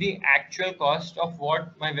gives me the actual cost of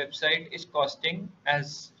what my website is costing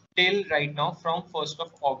as till right now from 1st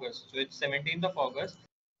of August. So it's 17th of August.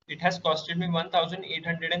 It has costed me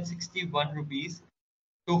 1,861 rupees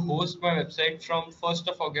to host my website from 1st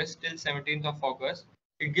of August till 17th of August.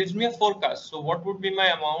 It gives me a forecast. So what would be my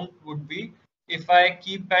amount would be if I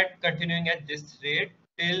keep at continuing at this rate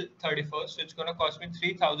till 31st. So it's going to cost me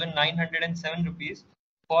 3,907 rupees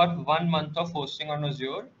for 1 month of hosting on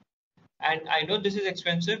Azure. And I know this is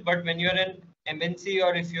expensive, but when you're an MNC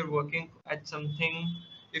or if you're working at something,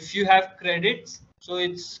 if you have credits, so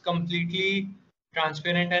it's completely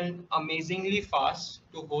transparent and amazingly fast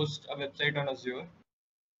to host a website on Azure.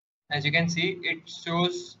 As you can see, it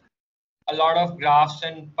shows a lot of graphs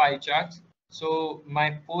and pie charts. So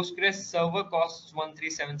my Postgres server costs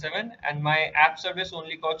 1377 and my app service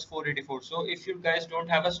only costs 484. So if you guys don't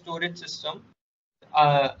have a storage system,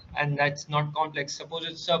 and that's not complex. Suppose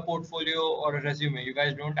it's a portfolio or a resume. You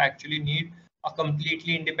guys don't actually need a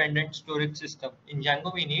completely independent storage system. In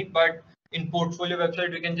Django, we need, but in portfolio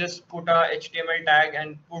website, we can just put a HTML tag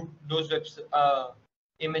and put those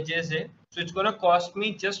images in. So it's going to cost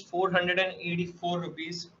me just 484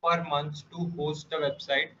 rupees per month to host a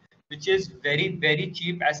website, which is very, very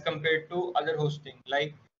cheap as compared to other hosting.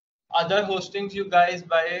 Like other hostings you guys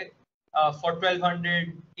buy for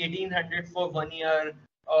 1200, 1800 for 1 year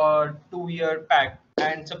or 2 year pack,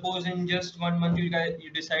 and suppose in just 1 month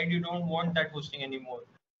you decide you don't want that hosting anymore,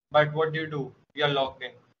 but what do? You are locked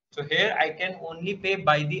in. So here I can only pay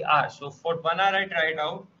by the hour. So for 1 hour I try it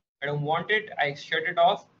out, I don't want it, I shut it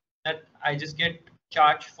off, that I just get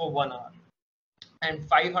charged for 1 hour. And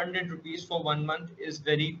 500 rupees for 1 month is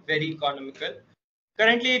very, very economical.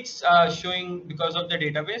 Currently it's showing because of the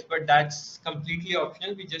database, but that's completely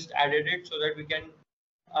optional. We just added it so that we can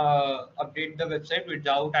update the website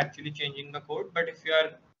without actually changing the code. But if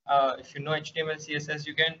you know HTML, CSS,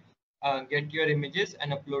 you can get your images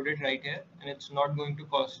and upload it right here, and it's not going to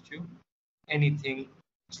cost you anything.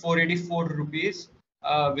 It's 484 rupees,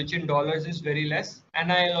 which in dollars is very less.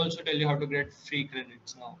 And I'll also tell you how to get free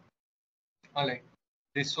credits now. All right,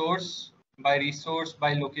 resource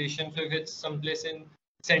by location. So if it's someplace in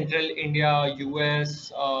central India,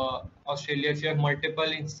 US, Australia, if you have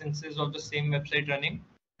multiple instances of the same website running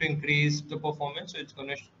to increase the performance, so it's going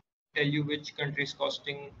to tell you which country is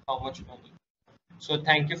costing how much money. So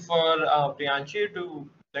thank you for Priyanshi to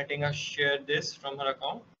letting us share this from her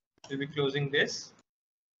account. We'll be closing this.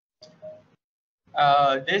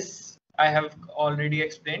 This I have already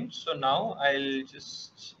explained. So now I'll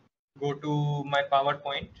just go to my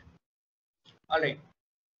PowerPoint. All right.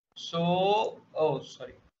 So, oh,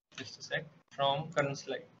 sorry, just a sec. From current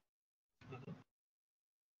slide. Mhm.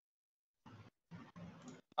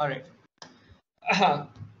 All right.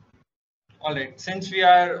 All right. Since we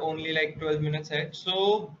are only like 12 minutes ahead,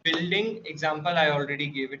 so building example, I already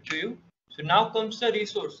gave it to you. So now comes the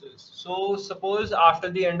resources. So suppose after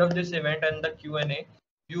the end of this event and the Q&A,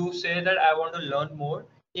 you say that I want to learn more.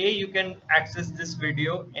 You can access this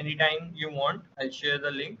video anytime you want. I'll share the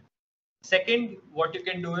link. Second, what you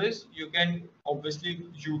can do is you can obviously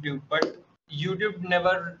YouTube, but YouTube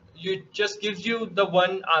never, you just gives you the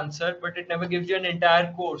one answer, but it never gives you an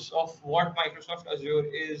entire course of what Microsoft Azure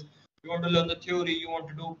is. You want to learn the theory, you want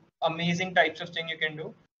to do amazing types of thing you can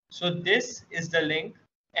do. So this is the link,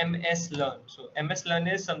 MS Learn. So MS Learn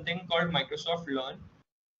is something called Microsoft Learn.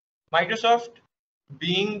 Microsoft,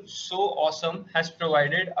 being so awesome, has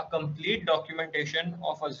provided a complete documentation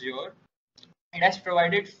of Azure. It has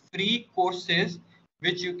provided free courses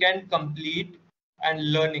which you can complete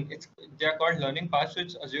and learning. They're called learning paths. So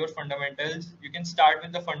it's Azure fundamentals. You can start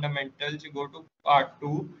with the fundamentals. You go to part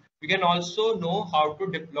 2. You can also know how to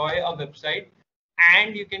deploy a website,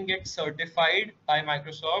 and you can get certified by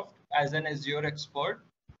Microsoft as an Azure expert.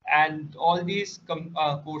 And all these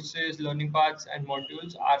courses, learning paths, and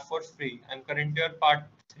modules are for free. I'm currently on part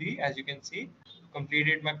 3, as you can see.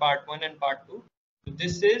 Completed my part 1 and part 2. So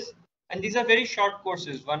this is, and these are very short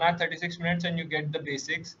courses, 1 hour 36 minutes, and you get the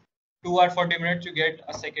basics. 2 hour 40 minutes, you get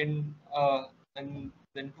a second, and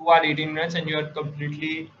then 2 hour 18 minutes, and you are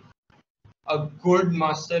completely a good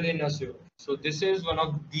master in Azure. So this is one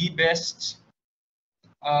of the best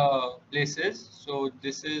places. So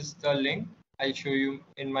this is the link. I'll show you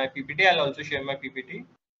in my PPT. I'll also share my PPT.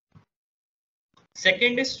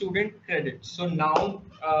 Second is student credit. So now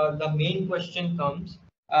the main question comes.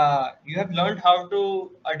 You have learned how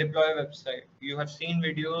to deploy a website. You have seen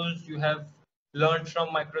videos. You have learned from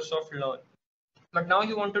Microsoft Learn. But now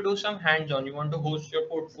you want to do some hands-on. You want to host your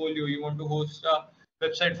portfolio. You want to host a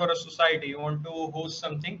website for a society. You want to host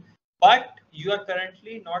something. But you are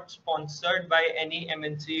currently not sponsored by any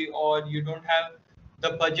MNC, or you don't have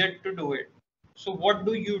the budget to do it. So what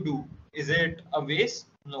do you do? Is it a waste?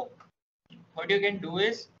 No. What you can do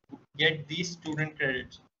is get these student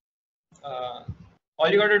credits. All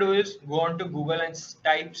you got to do is go on to Google and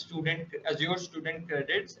type Azure student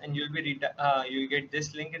credits, and you'll get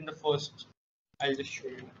this link in the first. I'll just show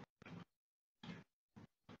you.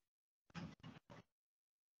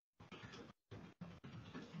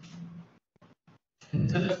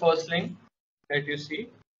 This is the first link that you see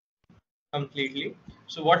completely.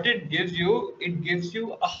 So what it gives you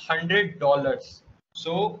 $100.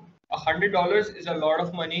 So $100 is a lot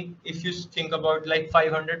of money. If you think about like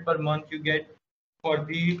 500 per month, you get for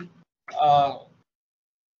the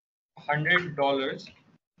 $100.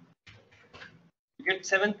 You get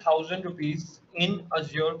 7,000 rupees in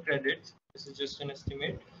Azure credits. This is just an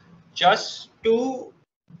estimate. Just to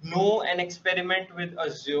know and experiment with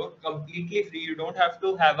Azure completely free. You don't have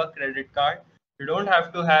to have a credit card. You don't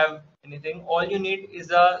have to have anything. All you need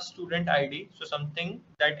is a student ID. So something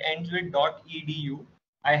that ends with .edu.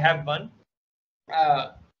 I have one.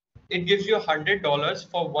 It gives you $100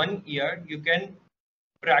 for 1 year. You can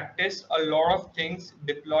practice a lot of things,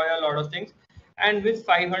 deploy a lot of things, and with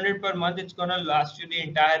 500 per month, it's gonna last you the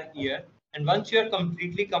entire year. And once you're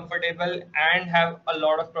completely comfortable and have a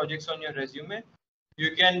lot of projects on your resume,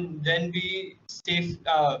 you can then be safe,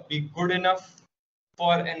 be good enough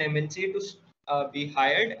for an MNC to be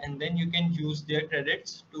hired, and then you can use their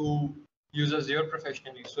credits to use Azure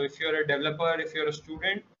professionally. So if you're a developer, if you're a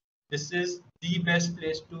student, this is the best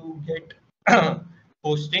place to get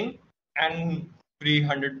hosting and free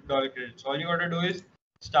 $100 credits. All you got to do is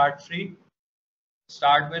start free.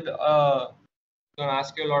 Start with gonna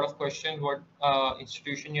ask you a lot of questions. What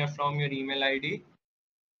institution you're from, your email ID,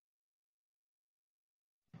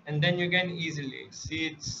 and then you can easily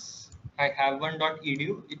see I have one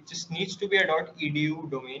 .edu. It just needs to be a .edu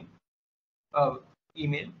domain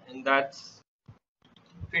email, and that's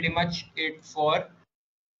pretty much it for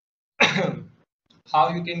how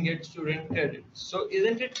you can get student credit. So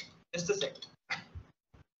isn't it? Just a second.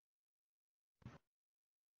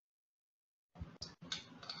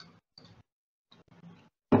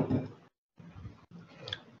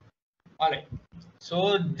 All right.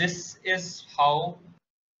 So this is how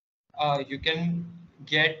you can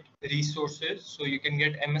get resources. So you can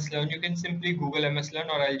get MS Learn. You can simply Google MS Learn,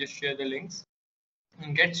 or I'll just share the links,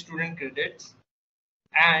 and get student credits.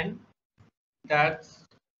 And that's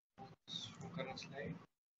slide.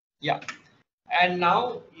 Yeah. And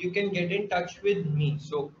now you can get in touch with me.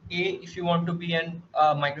 So if you want to be an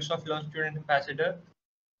Microsoft Learn student ambassador.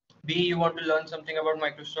 B, you want to learn something about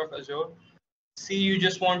Microsoft Azure. C, you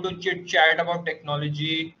just want to chit chat about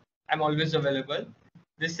technology. I'm always available.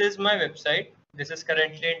 This is my website. this is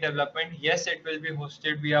currently in development. Yes, it will be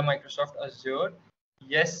hosted via Microsoft Azure.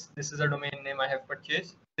 Yes, this is a domain name I have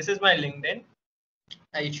purchased. This is my LinkedIn.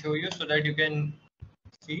 I'll show you so that you can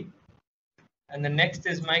see. And the next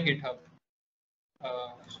is my GitHub. So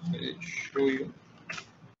I'll show you.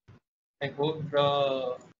 I hope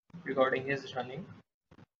the recording is running.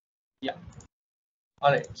 Yeah.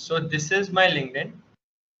 All right. So this is my LinkedIn.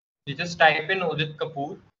 You just type in Udit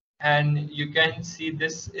Kapoor and you can see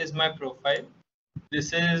this is my profile.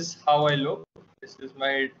 This is how I look. This is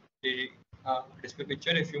my display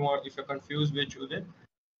picture. If you're confused which Udit,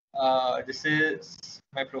 this is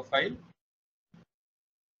my profile.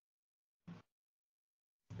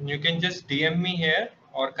 And you can just DM me here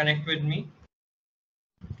or connect with me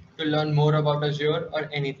to learn more about Azure or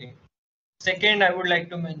anything. Second, I would like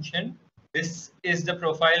to mention this is the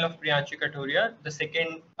profile of Priyanshi Katoria. The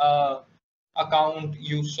second account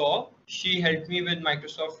you saw, she helped me with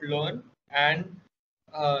Microsoft Learn, and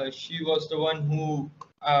she was the one who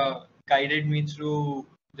guided me through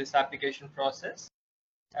this application process.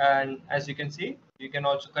 And as you can see, you can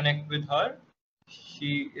also connect with her.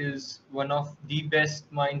 She is one of the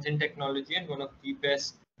best minds in technology and one of the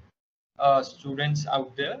best students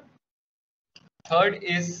out there. Third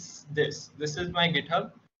is this. This is my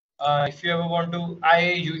GitHub. If you ever want to,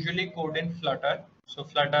 I usually code in Flutter. So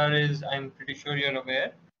Flutter is, I'm pretty sure you're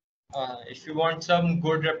aware. If you want some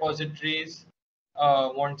good repositories,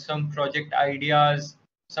 want some project ideas,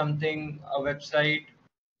 something, a website,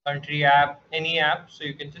 country app, any app, so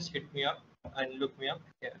you can just hit me up and look me up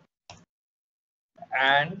here.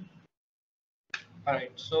 And all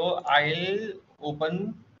right, so I'll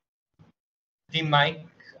open the mic.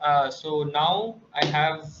 So now I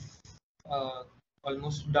have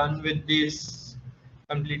almost done with this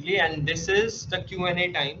completely, and this is the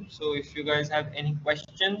Q&A time. So if you guys have any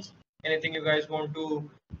questions, anything you guys want to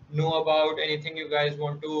know about, anything you guys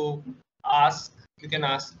want to ask, you can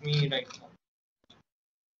ask me right now.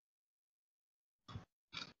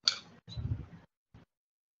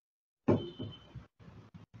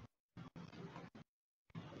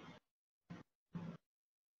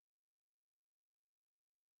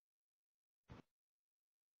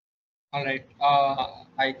 All right.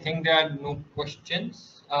 I think there are no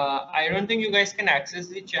questions. I don't think you guys can access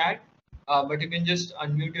the chat, but you can just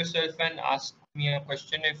unmute yourself and ask me a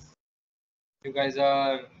question if you guys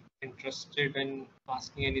are interested in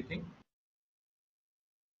asking anything.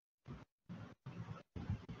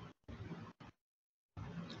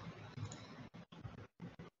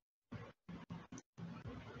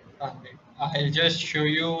 I'll just show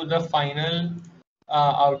you the final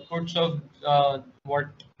outputs of what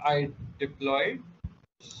I deployed,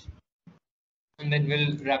 and then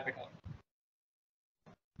we'll wrap it up.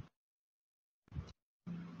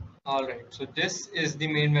 All right, so this is the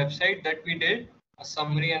main website that we did, a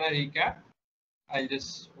summary and a recap. I'll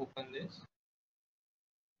just open this.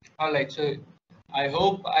 All right, so I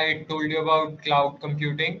hope I told you about cloud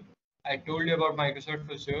computing. I told you about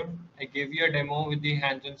Microsoft Azure. I gave you a demo with the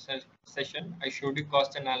hands-on session. I showed you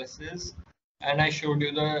cost analysis, and I showed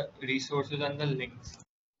you the resources and the links.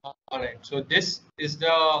 All right, so this is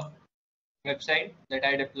the website that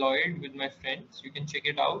I deployed with my friends. You can check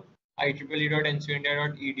it out,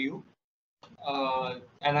 ieee.ncindia.edu.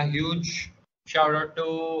 And a huge shout out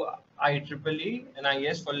to IEEE and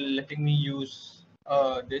IES for letting me use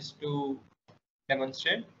this to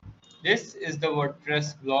demonstrate. This is the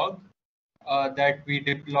WordPress blog that we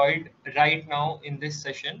deployed right now in this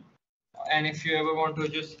session. And if you ever want to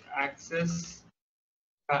just access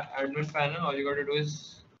admin panel, all you got to do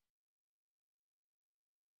is,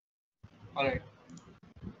 all right.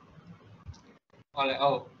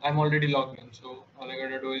 Oh, I'm already logged in. So all I got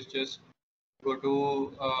to do is just go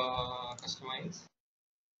to customize.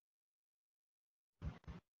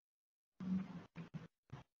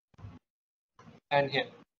 And here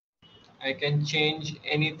I can change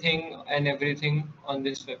anything and everything on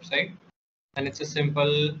this website, and it's a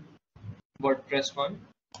simple WordPress one.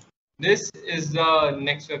 This is the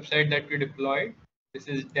next website that we deployed. This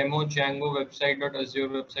is demo Django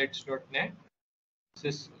website.azurewebsites.net.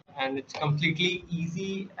 And it's completely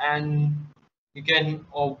easy, and you can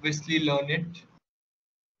obviously learn it.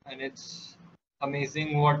 And it's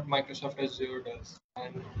amazing what Microsoft Azure does.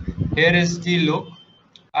 And here is the look.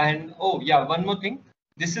 And oh yeah, one more thing.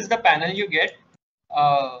 This is the panel you get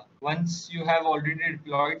once you have already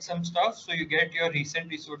deployed some stuff. So you get your recent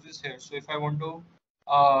resources here. So if I want to,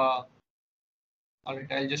 all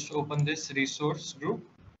right, I'll just open this resource group.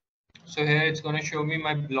 So here it's going to show me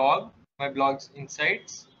my blog, my blog's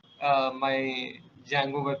insights, my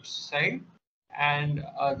Django website, and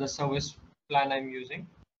the service plan I'm using.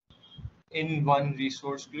 in one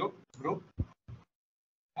resource group.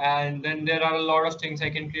 And then there are a lot of things. I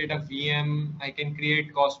can create a VM, I can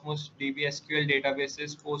create Cosmos DB SQL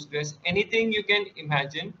databases, Postgres, anything you can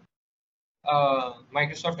imagine.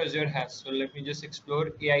 Microsoft Azure has. So let me just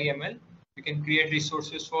explore AI/ML. You can create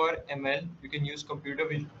resources for ML. You can use computer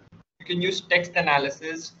vision. You can use text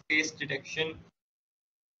analysis, face detection,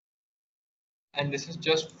 and this is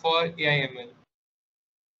just for AI/ML.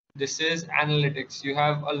 This is analytics. You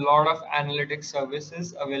have a lot of analytics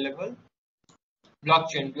services available.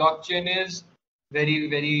 Blockchain is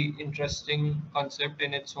very interesting concept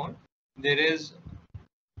in its own. There is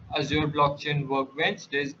Azure blockchain workbench.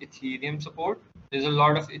 There's Ethereum support. There's a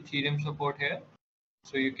lot of Ethereum support here,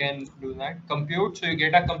 so you can do that. Compute, so you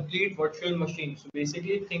get a complete virtual machine. So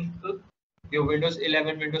basically think of your Windows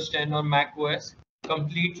 11, Windows 10 or Mac OS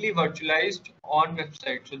completely virtualized on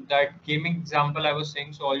website. So that gaming example I was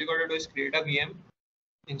saying, so all you got to do is create a VM,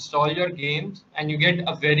 install your games, and you get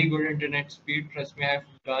a very good internet speed. Trust me, I've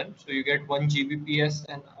done. So you get 1 Gbps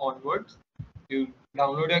and onwards. You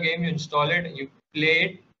download a game, you install it, you play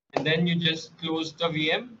it, and then you just close the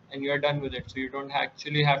VM and you're done with it. So you don't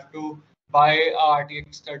actually have to buy a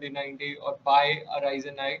RTX 3090 or buy a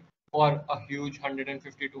Ryzen 9 or a huge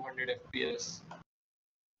 150-200 FPS.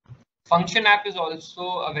 Function app is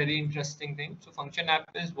also a very interesting thing. So function app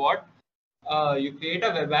is what? You create a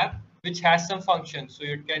web app which has some functions. So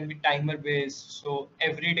it can be timer based. So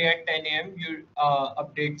every day at 10 a.m. you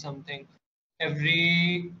update something.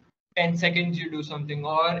 Every 10 seconds you do something,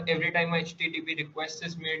 or every time HTTP request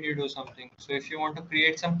is made, you do something. So if you want to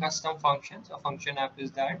create some custom functions, a function app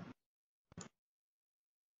is that.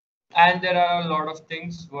 And there are a lot of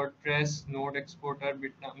things: WordPress, Node Exporter,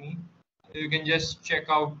 Bitnami. You can just check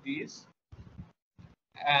out these.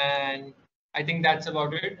 And I think that's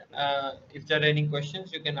about it. If there are any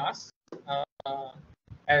questions, you can ask.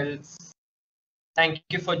 Else, thank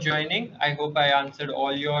you for joining. I hope I answered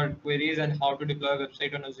all your queries on how to deploy a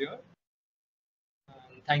website on Azure.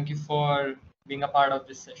 Thank you for being a part of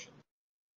this session.